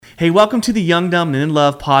Hey, welcome to the Young, Dumb, and In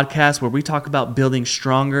Love podcast, where we talk about building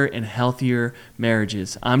stronger and healthier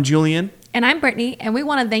marriages. I'm Julian. And I'm Brittany, and we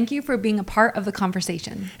want to thank you for being a part of the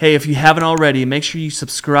conversation. Hey, if you haven't already, make sure you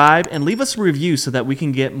subscribe and leave us a review so that we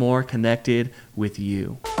can get more connected with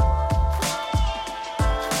you.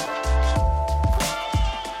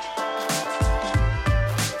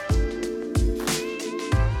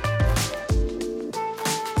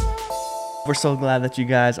 We're so glad that you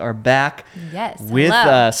guys are back with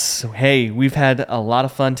us. Hey, we've had a lot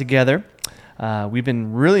of fun together. We've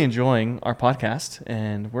been really enjoying our podcast,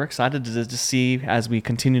 and we're excited to just see as we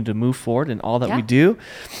continue to move forward and all that we do,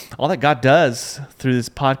 all that God does through this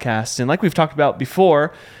podcast. And like we've talked about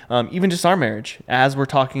before, even just our marriage, as we're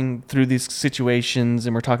talking through these situations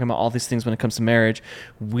and we're talking about all these things when it comes to marriage,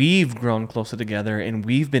 we've grown closer together and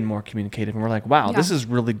we've been more communicative. And we're like, wow, this is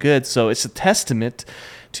really good. So it's a testament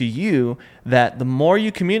to you that the more you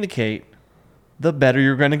communicate, the better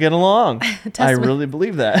you're going to get along. I really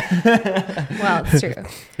believe that. Well, it's true.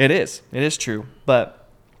 It is true. But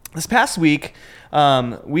this past week,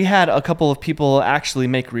 we had a couple of people actually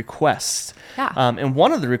make requests. Yeah. And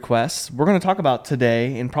one of the requests we're going to talk about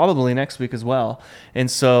today and probably next week as well. And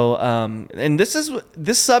so, and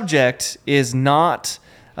this subject is not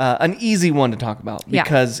an easy one to talk about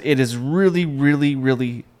because it is really, really,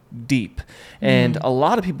 really deep, and a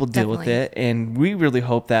lot of people deal with it, and we really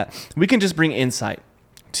hope that we can just bring insight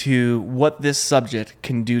to what this subject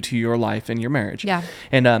can do to your life and your marriage.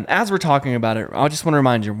 And as we're talking about it, I just want to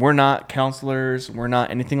remind you, we're not counselors, we're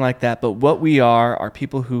not anything like that, but what we are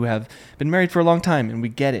people who have been married for a long time, and we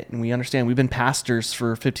get it, and we understand. We've been pastors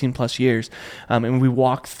for 15 plus years, and we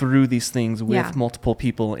walk through these things with multiple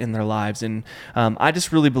people in their lives, and I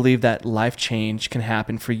just really believe that life change can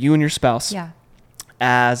happen for you and your spouse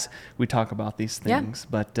as we talk about these things.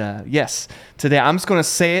 But yes, today I'm just going to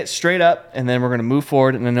say it straight up, and then we're going to move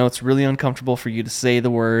forward. And I know it's really uncomfortable for you to say the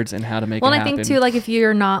words and how to make it happen. Well, I think too, like if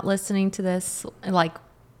you're not listening to this, like,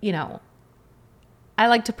 you know, I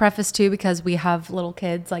like to preface too, because we have little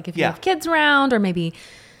kids, like if you have kids around or maybe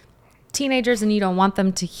teenagers and you don't want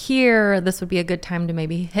them to hear, this would be a good time to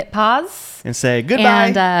maybe hit pause and say goodbye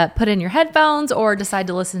and put in your headphones, or decide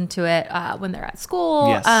to listen to it when they're at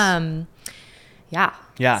school. Yeah.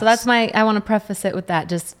 So that's I want to preface it with that,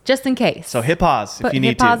 just in case. So hit pause if you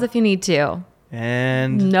need to. Hit pause if you need to.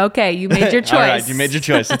 And okay, you made your choice. All right, you made your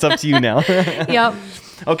choice. It's up to you now. Yep.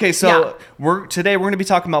 Okay, so today we're going to be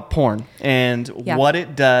talking about porn and what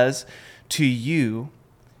it does to you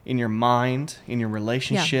in your mind, in your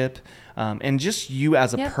relationship, and just you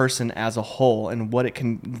as a person as a whole, and what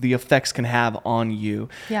the effects can have on you.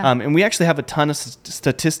 And we actually have a ton of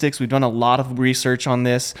statistics. We've done a lot of research on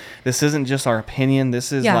this. This isn't just our opinion.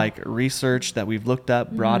 This is like research that we've looked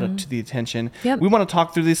up, brought it to the attention. We want to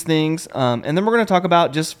talk through these things, and then we're going to talk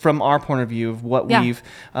about just from our point of view of what we've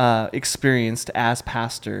experienced as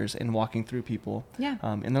pastors in walking through people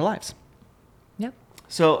in their lives.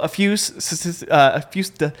 So you don't have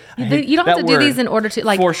to do these in order to,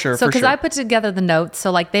 like, for sure. So because I put together the notes,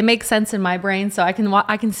 so like they make sense in my brain, so I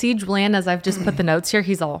can see Julian as I've just put the notes here.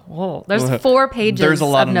 He's all, whoa, there's 4 pages. There's a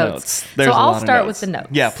lot of notes. So I'll start with the notes.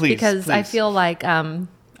 Yeah, please. Because I feel like I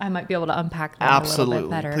might be able to unpack them a little bit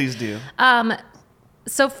better. Please do.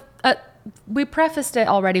 So we prefaced it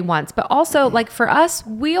already once, but also like for us,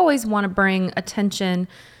 we always want to bring attention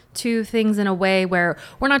to things in a way where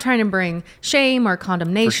we're not trying to bring shame or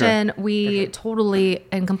condemnation. We totally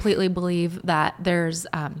and completely believe that there's,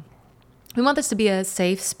 we want this to be a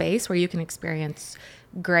safe space where you can experience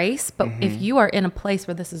grace. But if you are in a place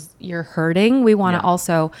where you're hurting, we want to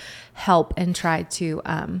also help and try to,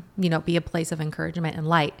 be a place of encouragement and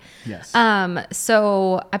light.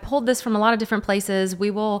 So I pulled this from a lot of different places.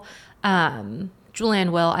 We will,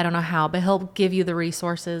 Julian will, I don't know how, but he'll give you the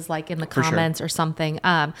resources like in the comments or something.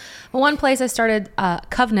 But one place I started,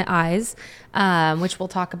 Covenant Eyes, which we'll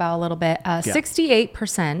talk about a little bit.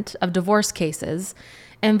 68% of divorce cases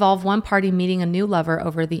involve one party meeting a new lover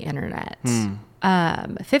over the internet.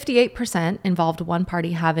 58% involved one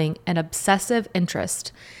party having an obsessive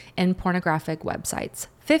interest in pornographic websites.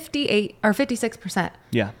 56%.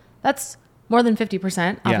 That's more than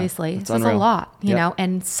 50%, obviously. That's a lot, you know,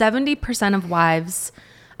 and 70% of wives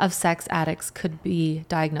of sex addicts could be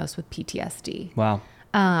diagnosed with PTSD. Wow.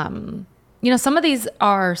 Some of these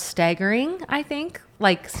are staggering, I think,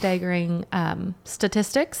 like staggering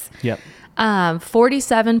statistics.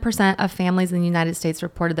 47% of families in the United States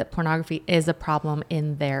reported that pornography is a problem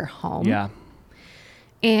in their home.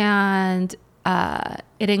 And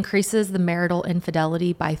it increases the marital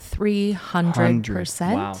infidelity by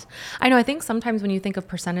 300%. Wow. I know. I think sometimes when you think of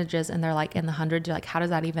percentages and they're like in the hundreds, you're like, how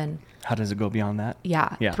does it go beyond that?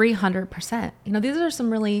 Yeah. 300%. These are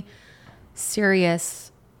some really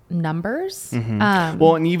serious numbers.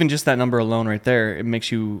 Well, and even just that number alone right there, it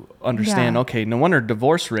makes you understand, okay, no wonder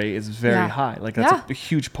divorce rate is very high. Like that's a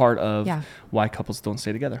huge part of why couples don't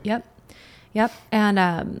stay together. Yep. And,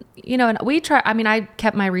 and we try, I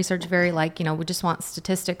kept my research very we just want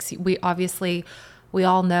statistics. We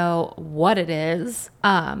all know what it is,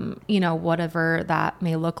 whatever that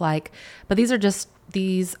may look like, but these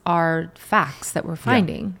are facts that we're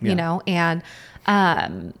finding, and,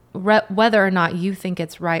 whether or not you think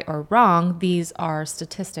it's right or wrong, these are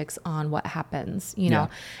statistics on what happens,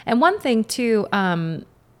 and one thing too,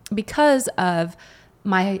 because of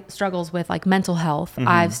my struggles with mental health,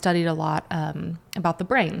 I've studied a lot about the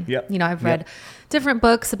brain. I've read different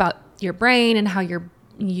books about your brain and how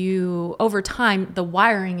you over time, the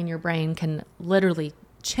wiring in your brain can literally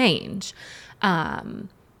change. And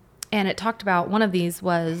it talked about, one of these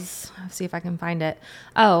was, let's see if I can find it.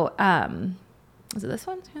 Is it this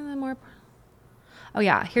one?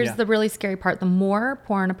 Here's the really scary part. The more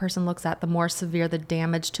porn a person looks at, the more severe the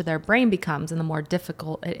damage to their brain becomes and the more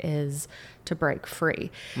difficult it is to break free.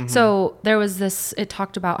 So there was it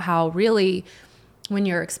talked about how really when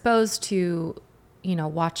you're exposed to,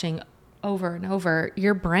 watching over and over,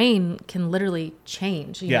 your brain can literally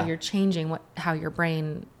change. You're changing how your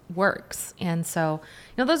brain works. And so,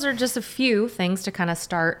 those are just a few things to kind of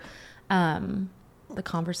start the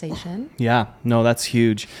conversation. Yeah, no, that's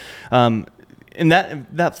huge. And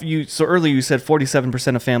so earlier you said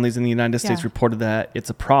 47% of families in the United States reported that it's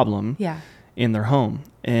a problem in their home.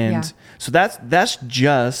 And so that's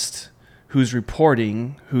just who's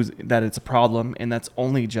reporting that it's a problem. And that's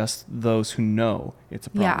only just those who know it's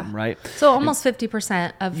a problem, right? So almost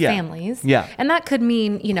 50% of families. Yeah. And that could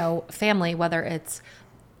mean, family, whether it's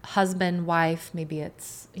husband, wife, maybe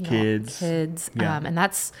it's kids. And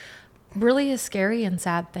that's really a scary and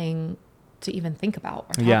sad thing to even think about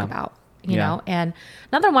or talk about. You know, and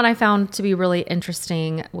another one I found to be really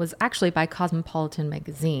interesting was actually by Cosmopolitan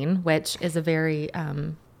magazine, which is a very,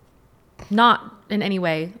 not in any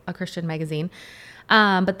way a Christian magazine.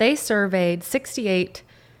 But they surveyed 68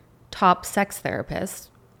 top sex therapists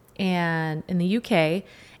and in the UK,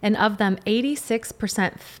 and of them,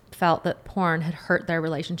 86% felt that porn had hurt their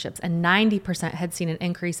relationships and 90% had seen an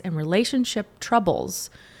increase in relationship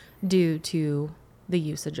troubles due to the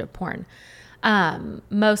usage of porn.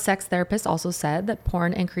 Most sex therapists also said that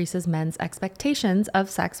porn increases men's expectations of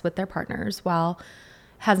sex with their partners, while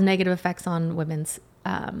has negative effects on women's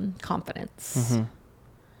confidence.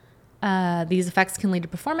 These effects can lead to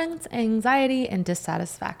performance anxiety and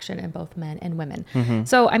dissatisfaction in both men and women.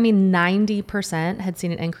 So, 90% had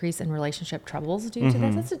seen an increase in relationship troubles due to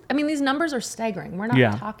this. These numbers are staggering. We're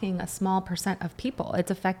not talking a small percent of people.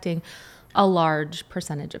 It's affecting a large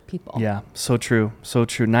percentage of people. Yeah, so true. So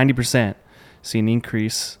true. 90%. See an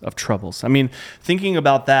increase of troubles. Thinking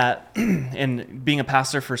about that and being a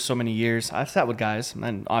pastor for so many years, I've sat with guys,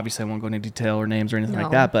 and obviously I won't go into detail or names or anything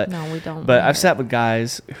like that, but no, we don't. But I've sat with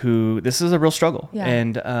guys who this is a real struggle,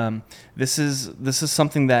 and this is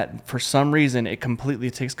something that for some reason it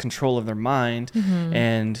completely takes control of their mind,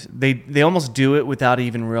 and they almost do it without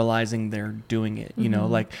even realizing they're doing it. You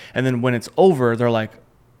know, and then when it's over, they're like,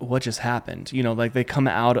 what just happened? They come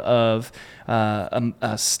out of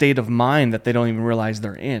a state of mind that they don't even realize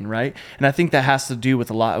they're in, right? And I think that has to do with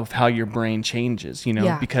a lot of how your brain changes,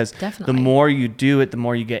 because definitely. The more you do it, the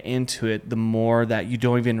more you get into it, the more that you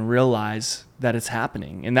don't even realize that it's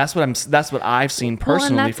happening. And that's what I've seen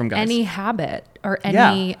personally from guys. Any habit or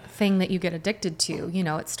anything that you get addicted to,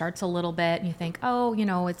 it starts a little bit and you think,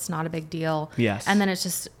 it's not a big deal. Yes. And then it's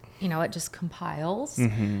just, it just compiles,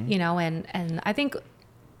 and I think.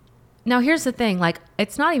 Now, here's the thing,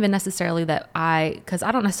 it's not even necessarily that because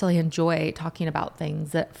I don't necessarily enjoy talking about things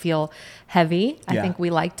that feel heavy. I think we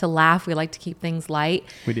like to laugh. We like to keep things light.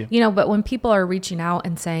 We do. But when people are reaching out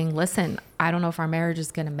and saying, listen, I don't know if our marriage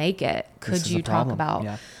is going to make it. Could you talk about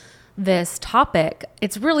this topic?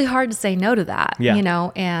 It's really hard to say no to that,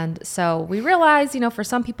 And so we realize, for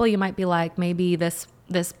some people, you might be like, maybe this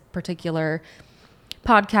particular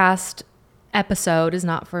podcast episode is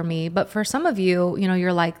not for me, but for some of you,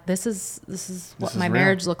 you're like, this is what my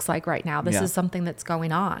marriage looks like right now. This is something that's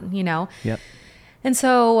going on, Yep. And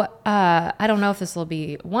so I don't know if this will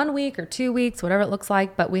be 1 week or 2 weeks, whatever it looks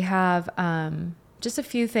like, but we have just a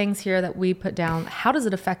few things here that we put down. How does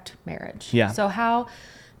it affect marriage? So how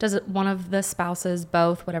does it, one of the spouses,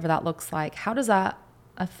 both, whatever that looks like, how does that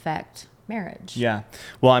affect marriage. Yeah.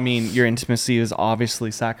 Well, I mean, your intimacy is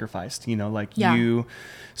obviously sacrificed, like Yeah.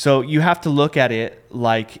 so you have to look at it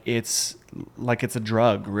like it's a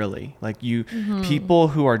drug, really. Like people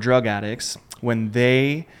who are drug addicts, when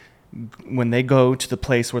they go to the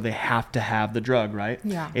place where they have to have the drug, right?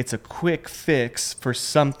 Yeah. It's a quick fix for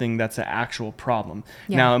something that's an actual problem.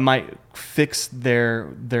 Yeah. Now, it might fix their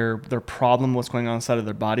problem, what's going on inside of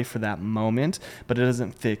their body for that moment, but it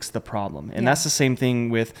doesn't fix the problem. And that's the same thing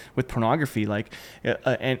with pornography. Like,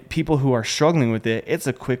 and people who are struggling with it, it's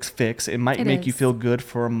a quick fix. It might make you feel good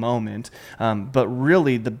for a moment, but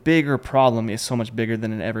really the bigger problem is so much bigger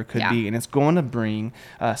than it ever could be, and it's going to bring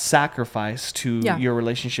sacrifice to your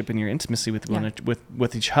relationship and your intimacy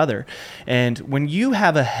with each other. And when you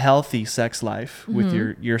have a healthy sex life with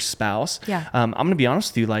your spouse, I'm going to be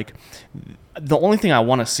honest with you, like, the only thing I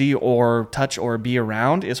want to see or touch or be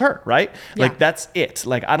around is her, right? Yeah. Like, that's it.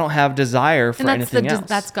 Like, I don't have desire for anything else.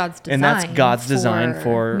 That's God's design. And that's God's design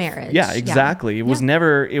for marriage. Yeah, exactly. It was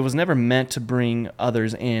never meant to bring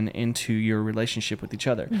others into your relationship with each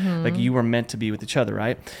other. Like, you were meant to be with each other,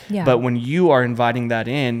 right? Yeah. But when you are inviting that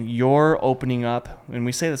in, you're opening up, and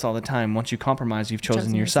we say this all the time, once you compromise, you've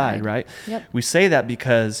chosen your side, right? Yep. We say that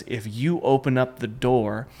because if you open up the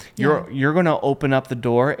door, you're going to open up the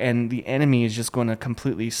door, and the enemy is just going to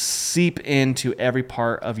completely seep into every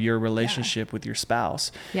part of your relationship with your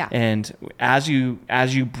spouse. Yeah. And as you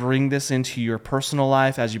bring this into your personal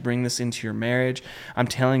life, as you bring this into your marriage, I'm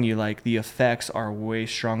telling you, like, the effects are way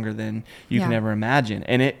stronger than you can ever imagine.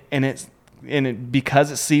 And it because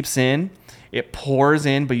it seeps in, it pours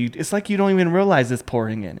in, but it's like you don't even realize it's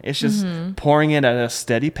pouring in. It's just pouring in at a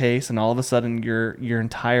steady pace, and all of a sudden your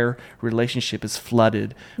entire relationship is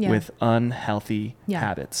flooded with unhealthy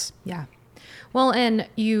habits. Yeah. Well, and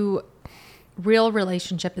real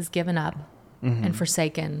relationship is given up and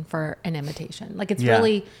forsaken for an imitation. Like, it's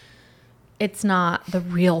really, it's not the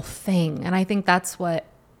real thing. And I think that's what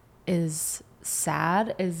is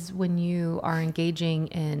sad, is when you are engaging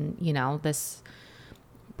in, this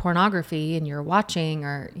pornography and you're watching,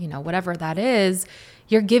 or, whatever that is,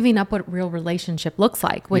 you're giving up what real relationship looks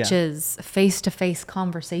like, which is face-to-face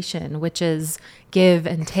conversation, which is give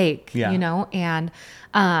and take, and,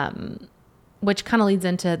 which kind of leads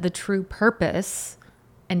into the true purpose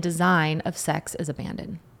and design of sex is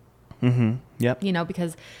abandoned. Yep.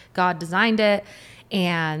 Because God designed it,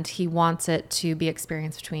 and he wants it to be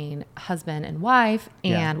experienced between husband and wife.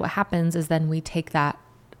 And what happens is then we take that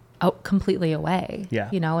out completely away,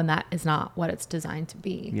 and that is not what it's designed to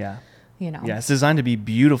be. Yeah, it's designed to be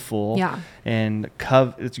beautiful. And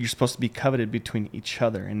you're supposed to be coveted between each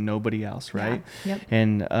other and nobody else, right? Yep.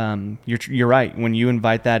 And you're right. When you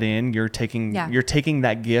invite that in, you're taking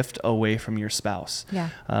that gift away from your spouse.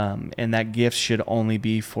 And that gift should only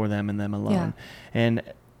be for them and them alone. And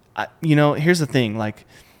here's the thing, like,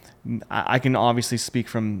 I can obviously speak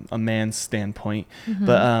from a man's standpoint,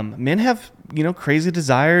 but men have, crazy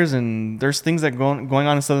desires, and there's things that going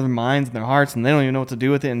on inside of their minds and their hearts, and they don't even know what to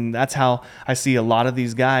do with it. And that's how I see a lot of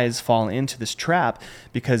these guys fall into this trap,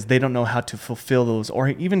 because they don't know how to fulfill those, or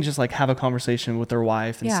even just like have a conversation with their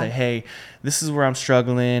wife and say, hey, this is where I'm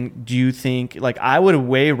struggling. Do you think, like, I would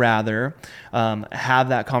way rather have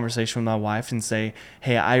that conversation with my wife and say,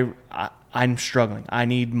 hey, I'm struggling. I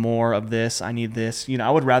need more of this. I need this.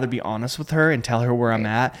 I would rather be honest with her and tell her where I'm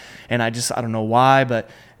at. And I don't know why, but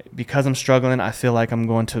because I'm struggling, I feel like I'm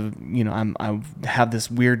going to, I have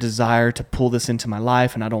this weird desire to pull this into my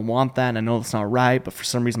life, and I don't want that. And I know it's not right, but for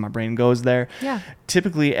some reason my brain goes there.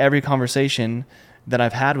 Typically every conversation that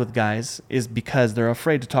I've had with guys is because they're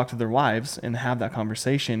afraid to talk to their wives and have that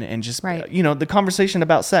conversation, and just, the conversation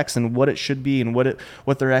about sex and what it should be, and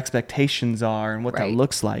what their expectations are, and what that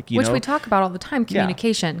looks like, which we talk about all the time,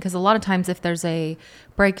 communication. Because a lot of times if there's a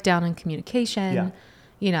breakdown in communication,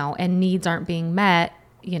 and needs aren't being met,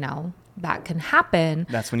 that can happen.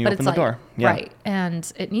 That's when you open the door. Right.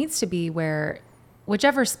 And it needs to be where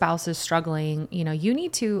whichever spouse is struggling, you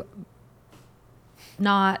need to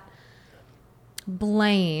not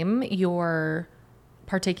blame your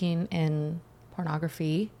partaking in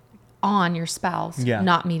pornography on your spouse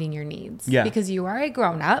not meeting your needs, because you are a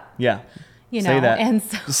grown-up. Say that. And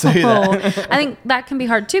so I think that can be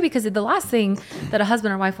hard too, because the last thing that a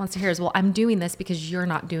husband or wife wants to hear is, well, I'm doing this because you're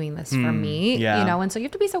not doing this for me, and so you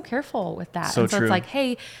have to be so careful with that. So it's like,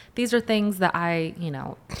 hey, these are things that I,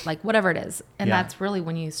 like, whatever it is. And that's really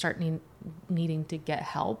when you start needing to get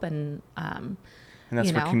help. And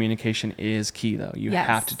that's where communication is key, though. You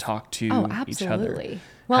have to talk to each other.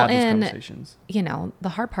 Well, and, the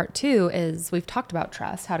hard part too is we've talked about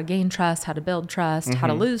trust, how to gain trust, how to build trust, how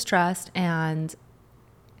to lose trust. And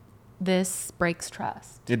this breaks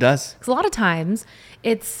trust. It does. Because a lot of times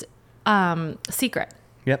it's secret.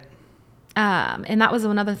 Yep. And that was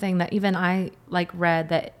another thing that even I read,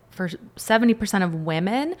 that for 70% of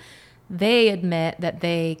women, they admit that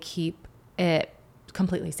they keep it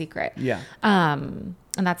completely secret. Yeah. And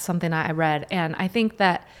that's something I read. And I think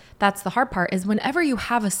that that's the hard part, is whenever you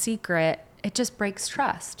have a secret, it just breaks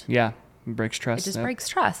trust. Yeah. It breaks trust. It just breaks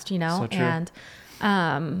trust, you know? So true.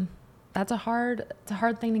 And it's a hard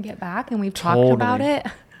thing to get back. And we've talked about it.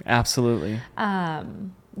 Absolutely.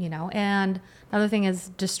 You know, and another thing is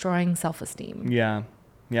destroying self-esteem. Yeah.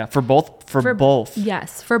 Yeah. For both.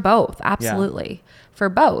 Yes. For both. Absolutely. Yeah. For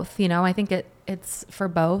both, you know, I think it's for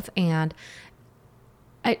both. And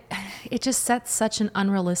it just sets such an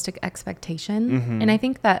unrealistic expectation. Mm-hmm. And I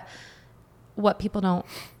think that what people don't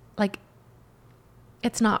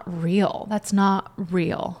it's not real. That's not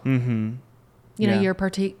real. Mm-hmm. You know, you're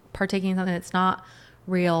partaking in something that's not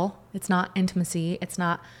real. It's not intimacy. It's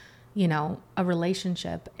not, you know, a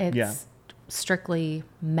relationship. It's strictly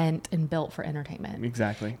meant and built for entertainment.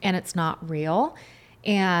 Exactly. And it's not real.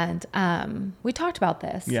 And we talked about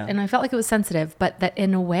this. Yeah. And I felt like it was sensitive, but that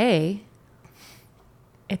in a way,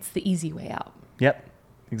 it's the easy way out. Yep.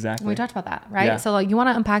 Exactly. And we talked about that, right? Yeah. So you want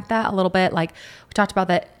to unpack that a little bit. We talked about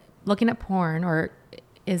that looking at porn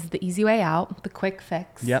is the easy way out, the quick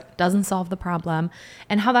fix. Yep. Doesn't solve the problem,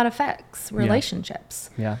 and how that affects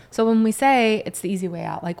relationships. Yeah. So when we say it's the easy way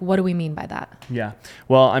out, what do we mean by that? Yeah.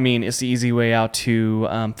 Well, I mean, it's the easy way out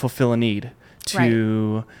to fulfill a need,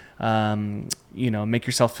 to you know, make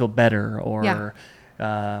yourself feel better, or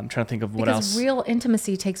I'm trying to think of what else. Because real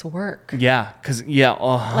intimacy takes work. Yeah. Because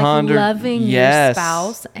 100. Loving your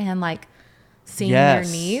spouse and seeing their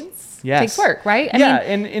needs. Yes. Takes work, right? I mean,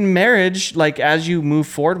 and in marriage, as you move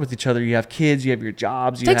forward with each other, you have kids, you have your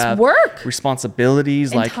jobs, you have work,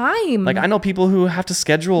 responsibilities, and time. I know people who have to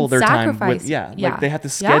schedule their time with, they have to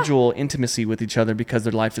schedule intimacy with each other because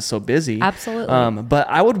their life is so busy. Absolutely. But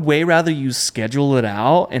I would way rather you schedule it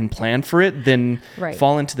out and plan for it than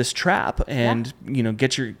fall into this trap and you know,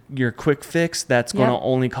 get your quick fix that's going to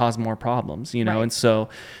only cause more problems. You know, and so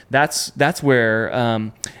that's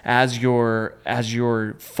where as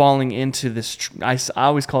you're falling into this, I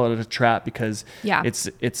always call it a trap, because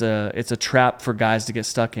it's a trap for guys to get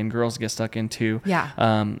stuck in, girls to get stuck into.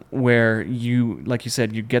 Where you, like you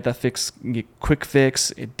said, you get that fix, you get quick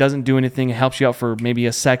fix. It doesn't do anything. It helps you out for maybe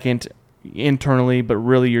a second internally, but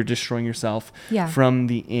really you're destroying yourself from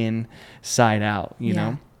the inside out. You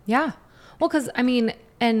know. Yeah. Well, because I mean,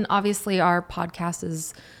 and obviously our podcast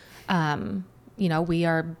is, you know, we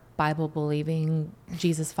are Bible believing,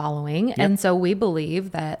 Jesus following. And so we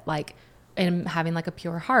believe that in having a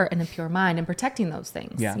pure heart and a pure mind and protecting those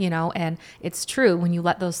things, you know, and it's true when you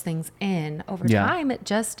let those things in over time,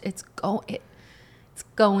 it's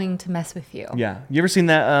going to mess with you. Yeah. You ever seen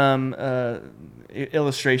that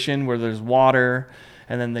illustration where there's water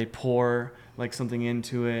and then they pour something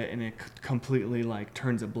into it and it completely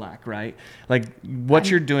you're black, right? What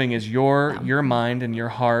you're doing is your mind and your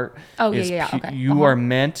heart you are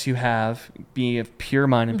meant to be of pure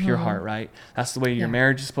mind and pure heart, right? That's the way your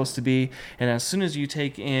marriage is supposed to be. And as soon as you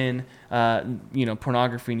take in you know,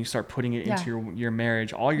 pornography and you start putting it into your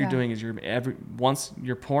marriage, all you're doing is once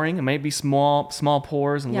you're pouring, it might be small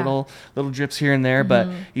pours and little drips here and there, but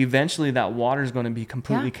eventually that water is going to be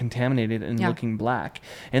completely contaminated and looking black.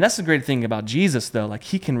 And that's the great thing about Jesus, though.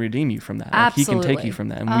 He can redeem you from that. He can take you from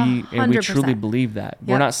that, and we truly believe that.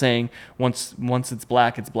 We're not saying once it's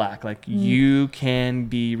black, it's black. You can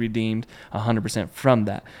be redeemed 100% from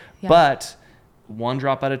that, but one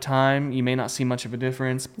drop at a time, you may not see much of a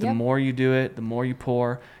difference. The more you do it, the more you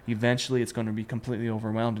pour, eventually it's going to be completely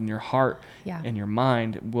overwhelmed, and your heart and your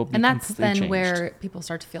mind will be completely changed. And that's then where people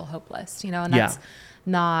start to feel hopeless, you know, and that's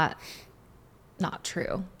not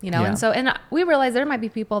true, you know? And so, and we realize there might be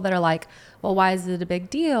people that are well, why is it a big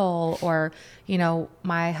deal? Or, you know,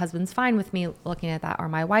 my husband's fine with me looking at that, or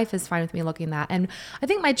my wife is fine with me looking at that. And I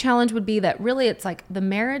think my challenge would be that really it's the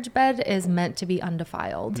marriage bed is meant to be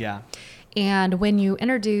undefiled. Yeah. And when you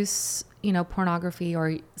introduce, you know, pornography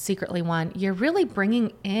or secretly one, you're really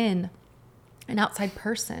bringing in an outside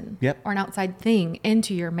person or an outside thing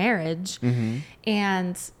into your marriage. Mm-hmm.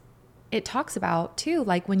 And it talks about too,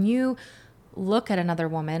 when you look at another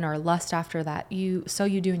woman or lust after that, you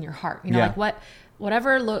do in your heart, you know,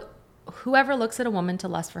 whoever looks at a woman to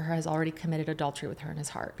lust for her has already committed adultery with her in his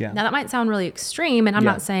heart. Yeah. Now that might sound really extreme, and I'm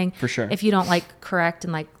not saying for sure if you don't correct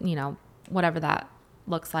and you know, whatever that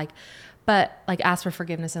looks like, but ask for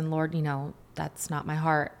forgiveness and Lord, you know, that's not my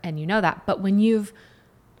heart. And you know that, but when you've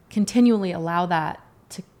continually allowed that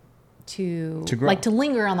to grow. like to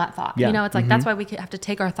linger on that thought. Yeah. You know, it's like that's why we have to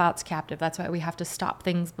take our thoughts captive. That's why we have to stop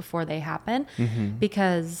things before they happen,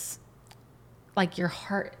 because like your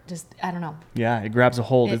heart just, I don't know. Yeah, it grabs a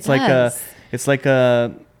hold. It It's does. like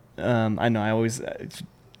a I know I always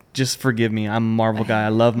just forgive me. I'm a Marvel guy. I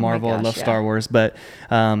love Marvel. gosh, I love yeah. Star Wars, but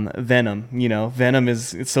Venom, Venom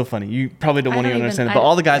it's so funny. You probably don't want to don't understand even- it, but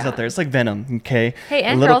all the guys yeah. out there, it's like Venom, okay? Hey,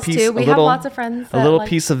 and A little girls too. We have lots of friends A that little like-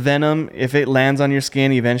 piece of Venom, if it lands on your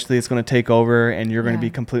skin, eventually it's going to take over and you're going to Yeah. be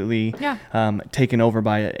completely Yeah. taken over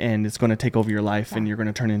by it, and it's going to take over your life, Yeah. and you're going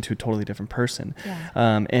to turn into a totally different person.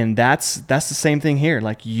 Yeah. And that's the same thing here.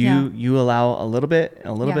 Like you allow a little bit,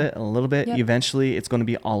 a little Yeah. bit, a little bit. Yep. Eventually, it's going to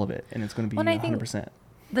be all of it, and it's going to be Well, and I think 100%.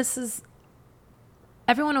 This is,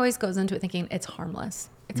 everyone always goes into it thinking it's harmless.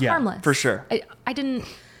 It's Yeah, harmless. for sure. I didn't,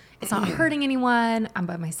 it's not hurting anyone. I'm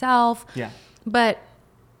by myself. Yeah. But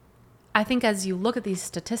I think as you look at these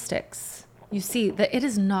statistics, you see that it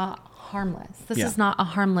is not harmless. This Yeah. is not a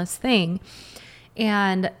harmless thing.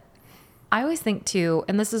 And I always think too,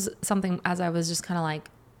 and this is something as I was just kind of like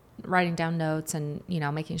writing down notes and,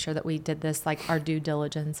 making sure that we did this, like our due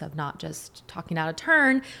diligence of not just talking out of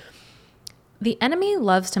turn. The enemy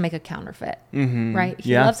loves to make a counterfeit, right?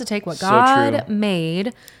 He Yeah. loves to take what So God true.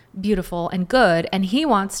 made beautiful and good, and he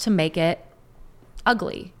wants to make it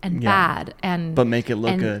ugly and Yeah. bad and But make it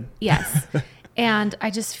look good. Yes. And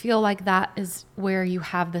I just feel like that is where you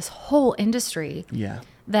have this whole industry Yeah.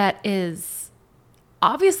 that is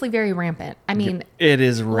obviously very rampant. I mean, It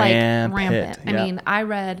is like rampant. I Yeah. mean, I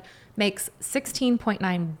read makes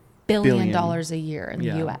 $16.9 billion a year in the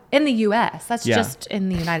Yeah. US. In the US. That's Yeah. just in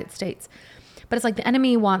the United States. But it's like the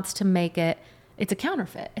enemy wants to make it's a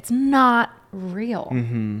counterfeit. It's not real.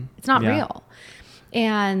 It's not Yeah. real.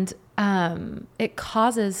 And it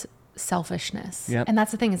causes selfishness. Yep. And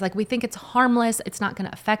that's the thing is like we think it's harmless. It's not going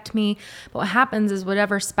to affect me. But what happens is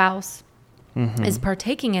whatever spouse is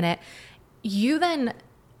partaking in it, you then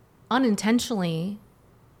unintentionally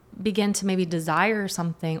begin to maybe desire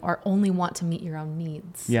something or only want to meet your own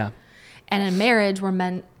needs. Yeah. And in marriage, we're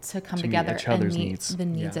meant to come To meet together each and other's meet needs. the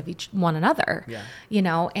needs Yeah. of one another. Yeah.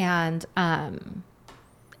 And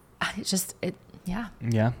yeah.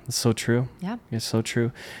 Yeah. It's so true. Yeah. It's so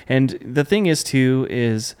true. And the thing is too,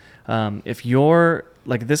 is if you're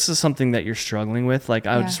like, this is something that you're struggling with, like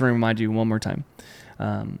I would Yeah. just remind you one more time.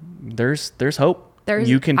 There's hope. There's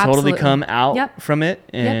You can totally absolutely. come out Yep. from it.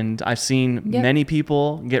 And I've seen Yep. many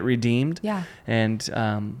people get redeemed Yeah. and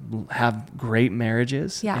have great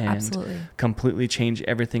marriages Yeah, and absolutely. completely change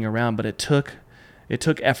everything around. But it took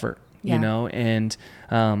effort, Yeah. and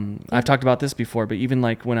I've talked about this before, but even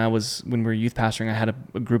like when we were youth pastoring, I had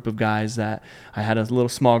a group of guys that I had a little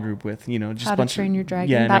small group with, just How a to bunch Train of, Your Dragon?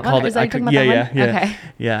 Yeah. And That one? Is that you talking about that one? Okay.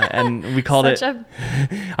 Yeah. And we called Such it,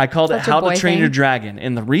 I called it such a How to boy Train Your thing. Dragon.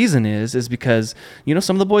 And the reason is because,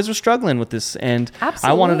 some of the boys were struggling with this and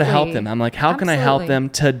I wanted to help Absolutely. them. I'm like, how can I help Absolutely. them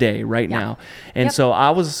today, right Yeah. now? And Yep. so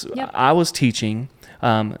Yep. I was teaching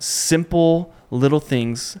simple little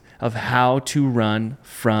things of how to run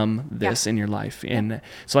from this in your life. And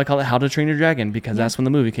so I call it How to Train Your Dragon because that's when the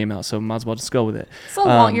movie came out. So might as well just go with it. So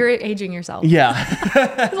long. You're aging yourself. Yeah.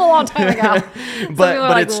 It's a long time ago.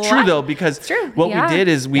 but it's true though, because true. what Yeah. we did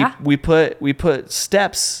is Yeah. we put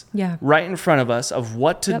steps Yeah. right in front of us of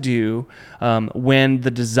what to Yep. do when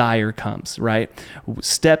the desire comes, right?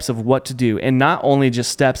 Steps of what to do. And not only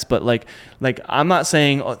just steps, but like I'm not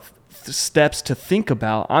saying steps to think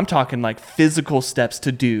about. I'm talking like physical steps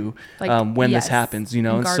to do when this yes. happens, And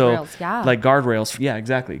and guardrails, yeah. like guardrails. Yeah,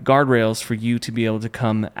 exactly. Guardrails for you to be able to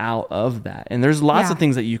come out of that. And there's lots Yeah. of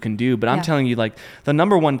things that you can do, but I'm Yeah. telling you, like the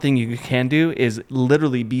number one thing you can do is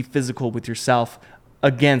literally be physical with yourself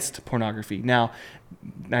against pornography. Now,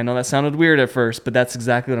 I know that sounded weird at first, but that's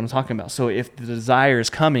exactly what I'm talking about. So if the desire is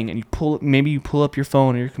coming and maybe you pull up your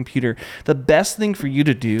phone or your computer, the best thing for you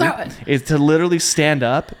to do Throw it. is to literally stand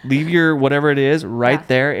up, leave your whatever it is right Yeah.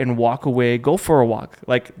 there and walk away. Go for a walk.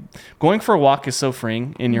 Like going for a walk is so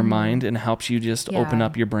freeing in your Mm-hmm. mind and helps you just open Yeah.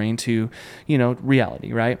 up your brain to,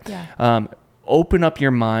 reality, right? Yeah. Open up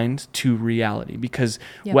your mind to reality because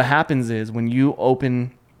Yep. what happens is when you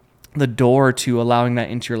open the door to allowing that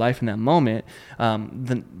into your life in that moment,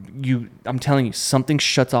 I'm telling you, something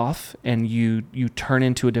shuts off and you turn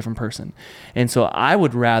into a different person. And so I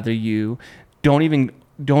would rather you don't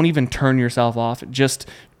even turn yourself off. Just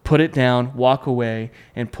put it down, walk away,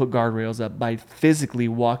 and put guardrails up by physically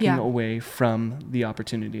walking Yeah. away from the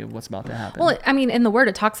opportunity of what's about to happen. Well, I mean, in the word,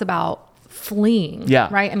 it talks about fleeing. Yeah.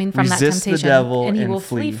 Right. I mean, from Resist that temptation, the devil and he and will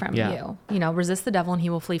flee flee. from Yeah. you. You know, resist the devil and he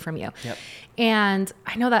will flee from you. Yep. And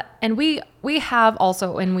I know that, and we have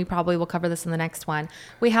also, and we probably will cover this in the next one,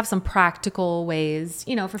 we have some practical ways,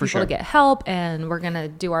 you know, for people sure. to get help, and we're going to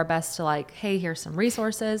do our best to like, hey, here's some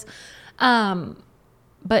resources.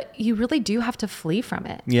 But you really do have to flee from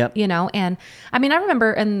it. Yep. You know, and I mean, I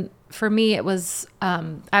remember, and for me, it was,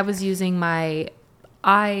 I was using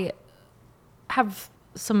I have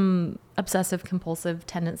some obsessive compulsive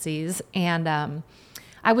tendencies, and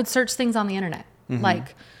I would search things on the internet,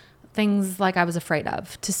 like things like I was afraid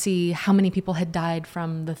of, to see how many people had died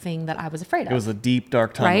from the thing that I was afraid of. It was a deep,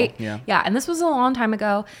 dark tunnel. Right? Yeah. Yeah. And this was a long time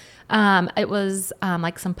ago. It was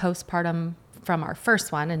like some postpartum from our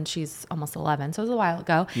first one, and she's almost 11. So it was a while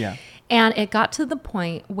ago. Yeah. And it got to the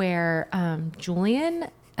point where Julian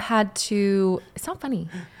had to, it's not funny.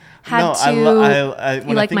 When like I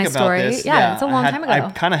think my about story? this, Yeah, it's a long time ago.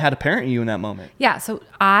 I kind of had to parent you in that moment. Yeah. So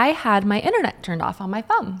I had my internet turned off on my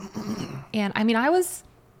phone. And I mean, I was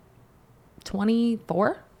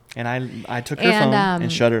 24. And I took her phone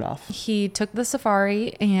and shut it off. He took the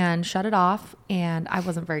Safari and shut it off. And I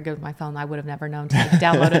wasn't very good with my phone. I would have never known to like,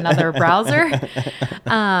 download another browser.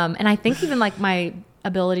 And I think even like my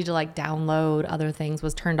ability to like download other things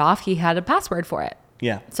was turned off. He had a password for it.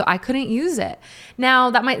 Yeah. So I couldn't use it. Now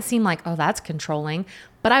that might seem like, oh, that's controlling,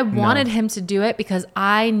 but I wanted him to do it because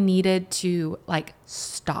I needed to like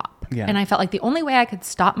stop. Yeah. And I felt like the only way I could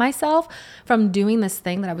stop myself from doing this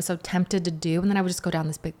thing that I was so tempted to do, and then I would just go down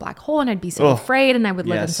this big black hole and I'd be so afraid, and I would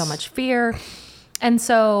live in so much fear. And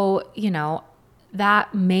so, you know,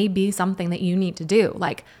 that may be something that you need to do.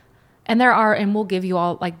 Like, and there are, and we'll give you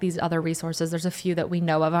all like these other resources. There's a few that we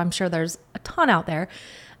know of. I'm sure there's a ton out there.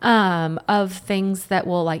 Of things that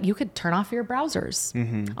will like, you could turn off your browsers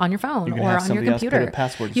on your phone or on your computer.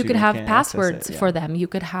 You could have passwords for them. You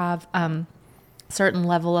could have certain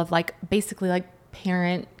level of like basically like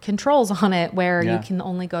parent controls on it where you can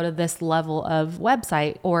only go to this level of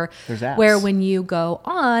website, or where when you go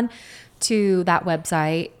on to that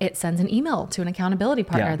website, it sends an email to an accountability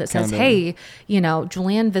partner that says, hey, you know,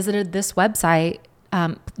 Julian visited this website.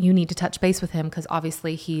 You need to touch base with him because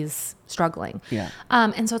obviously he's struggling. Yeah.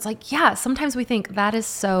 And so it's like, sometimes we think that is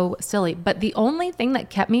so silly. But the only thing that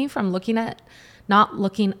kept me from not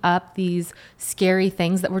looking up these scary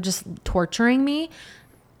things that were just torturing me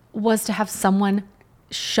was to have someone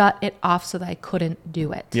shut it off so that I couldn't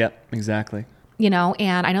do it. Yep, exactly. You know,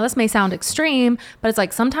 and I know this may sound extreme, but it's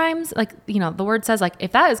like sometimes, like, you know, the word says like,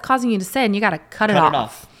 if that is causing you to sin, you got to cut it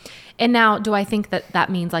off. And now, do I think that that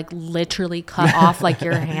means like literally cut off like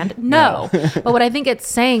your hand? No. But what I think it's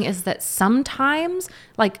saying is that sometimes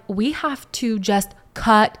like we have to just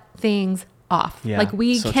cut things off. Yeah, like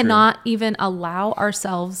we cannot even allow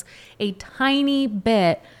ourselves a tiny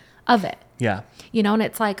bit of it. Yeah. You know, and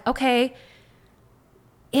it's like, okay,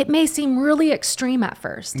 it may seem really extreme at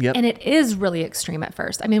first. Yep. And it is really extreme at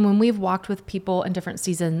first. I mean, when we've walked with people in different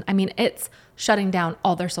seasons, I mean, it's shutting down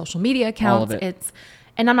all their social media accounts.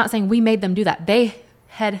 And I'm not saying we made them do that. They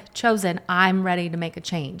had chosen, I'm ready to make a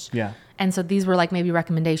change. Yeah. And so these were like maybe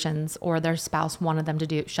recommendations, or their spouse wanted them to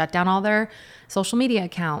do, shut down all their social media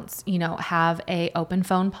accounts, you know, have a open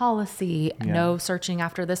phone policy, no searching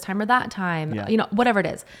after this time or that time, you know, whatever it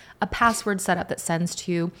is, a password setup that sends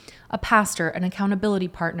to a pastor, an accountability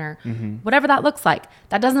partner, whatever that looks like.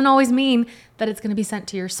 That doesn't always mean that it's going to be sent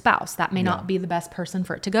to your spouse. That may not be the best person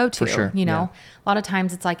for it to go to, sure. you know. A lot of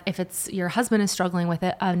times it's like, if it's your husband is struggling with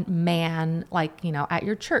it, a man, like, you know, at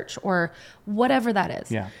your church or whatever that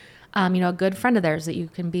is. Yeah. You know, a good friend of theirs that you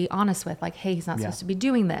can be honest with, like, hey, he's not supposed to be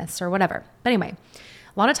doing this or whatever. But anyway,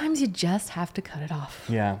 a lot of times you just have to cut it off.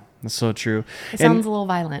 Yeah, that's so true. It sounds a little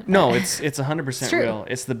violent. No, it's 100% real.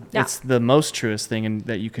 It's the most truest thing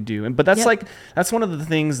that you could do. But that's that's one of the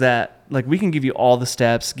things that, like, we can give you all the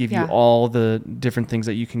steps, give you all the different things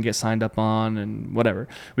that you can get signed up on and whatever.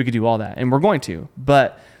 We could do all that, and we're going to.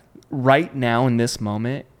 But right now in this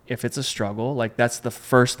moment, if it's a struggle, like, that's the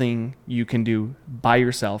first thing you can do by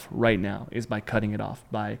yourself right now is by cutting it off,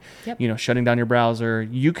 by, you know, shutting down your browser.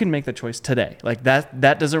 You can make the choice today. Like, that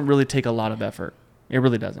doesn't really take a lot of effort. It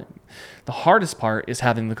really doesn't. The hardest part is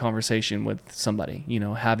having the conversation with somebody, you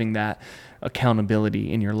know, having that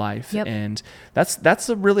accountability in your life. And that's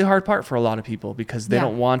a really hard part for a lot of people because they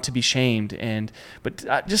don't want to be shamed. But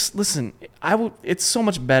just listen, it's so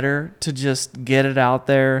much better to just get it out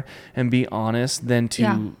there and be honest than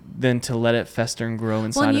to let it fester and grow inside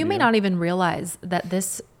of you. Well, and you may not even realize that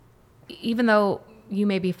this, even though you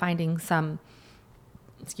may be finding some,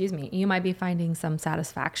 you might be finding some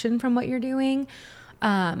satisfaction from what you're doing.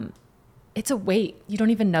 it's a weight. You don't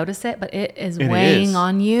even notice it, but it is It weighing is.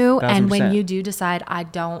 on you. 1000%. And when you do decide,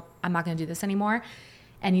 I'm not going to do this anymore,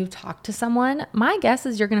 and you talk to someone, my guess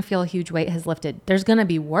is you're going to feel a huge weight has lifted. There's going to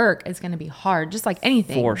be work. It's going to be hard, just like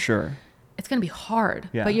anything. For sure. It's going to be hard,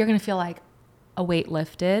 Yeah. but you're going to feel like a weight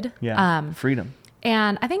lifted. Yeah. Freedom.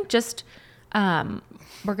 And I think just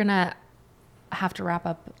we're going to have to wrap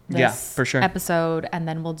up this Yeah, for sure. episode, and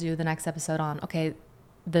then we'll do the next episode on, okay,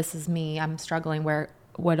 this is me. I'm struggling.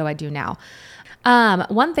 What do I do now?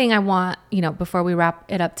 One thing I want, before we wrap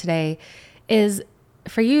it up today is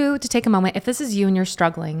for you to take a moment. If this is you and you're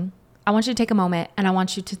struggling, I want you to take a moment and I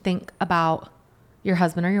want you to think about your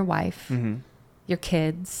husband or your wife, your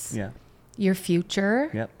kids, Yeah. your future.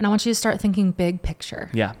 Yep. And I want you to start thinking big picture.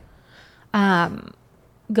 Yeah.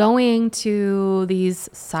 Going to these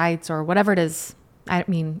sites or whatever it is. I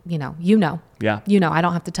mean, Yeah. I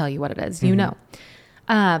don't have to tell you what it is.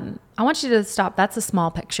 I want you to stop. That's a small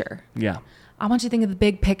picture. Yeah. I want you to think of the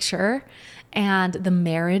big picture and the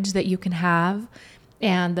marriage that you can have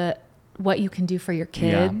and what you can do for your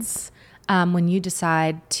kids when you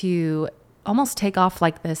decide to almost take off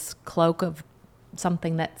like this cloak of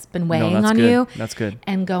something that's been weighing on good. you. That's good.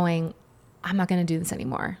 And going, I'm not going to do this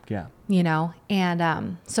anymore. Yeah.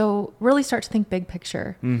 And so really start to think big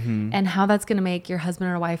picture and how that's going to make your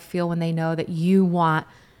husband or wife feel when they know that you want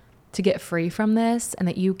to get free from this and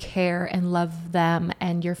that you care and love them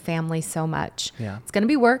and your family so much. Yeah. It's going to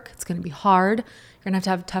be work. It's going to be hard. You're going to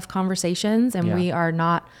have tough conversations, and we are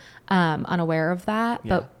not unaware of that,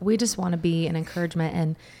 but we just want to be an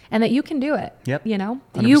encouragement and that you can do it. Yep.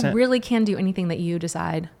 That you really can do anything that you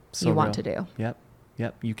decide you want to do. Yep.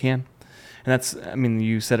 You can. And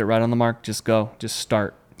you said it right on the mark. Just go, just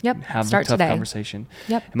start. Yep. Have Start the tough today. conversation.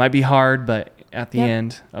 Yep. It might be hard, but at the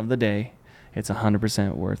end of the day, it's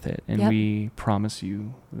 100% worth it. And we promise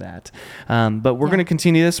you that. But we're going to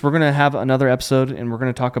continue this. We're going to have another episode, and we're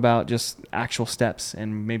going to talk about just actual steps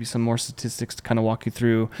and maybe some more statistics to kind of walk you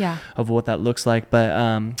through of what that looks like.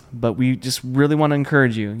 But we just really want to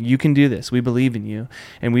encourage you. You can do this. We believe in you.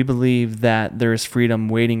 And we believe that there is freedom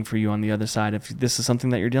waiting for you on the other side if this is something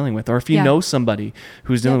that you're dealing with. Or if you know somebody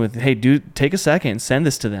who's dealing with, hey, dude, take a second and send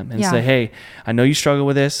this to them and say, hey, I know you struggle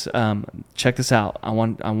with this. Check this out. I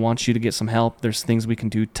want you to get some help. There's things we can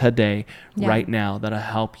do today, right now, that'll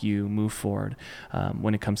help you move forward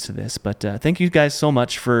when it comes to this. But thank you guys so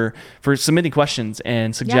much for submitting questions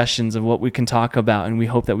and suggestions of what we can talk about, and we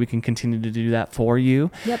hope that we can continue to do that for you.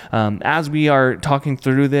 As we are talking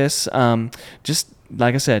through this, just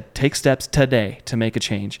like I said, take steps today to make a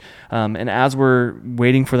change. And as we're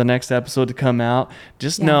waiting for the next episode to come out,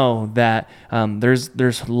 just know that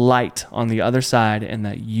there's light on the other side, and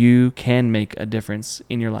that you can make a difference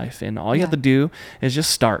in your life. And all you have to do is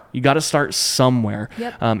just start. You got to start somewhere.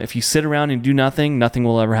 If you sit around and do nothing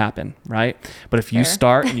will ever happen, right? But if you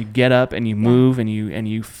start and you get up and you move and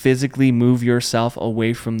you physically move yourself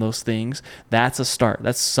away from those things, that's a start.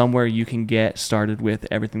 That's somewhere you can get started with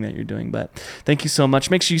everything that you're doing. But thank you so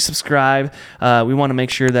much. Make sure you subscribe. We want to make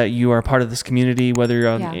sure that you are part of this community, whether you're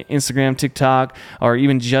on Instagram, TikTok, or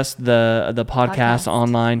even just the podcast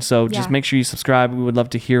online. So just make sure you subscribe. We would love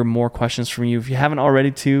to hear more questions from you. If you haven't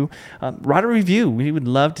already write a review. We would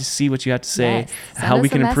love to see what you have to say, how we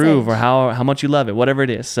can improve, or how much you love it, whatever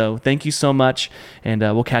it is. So thank you so much, and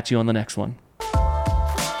we'll catch you on the next one.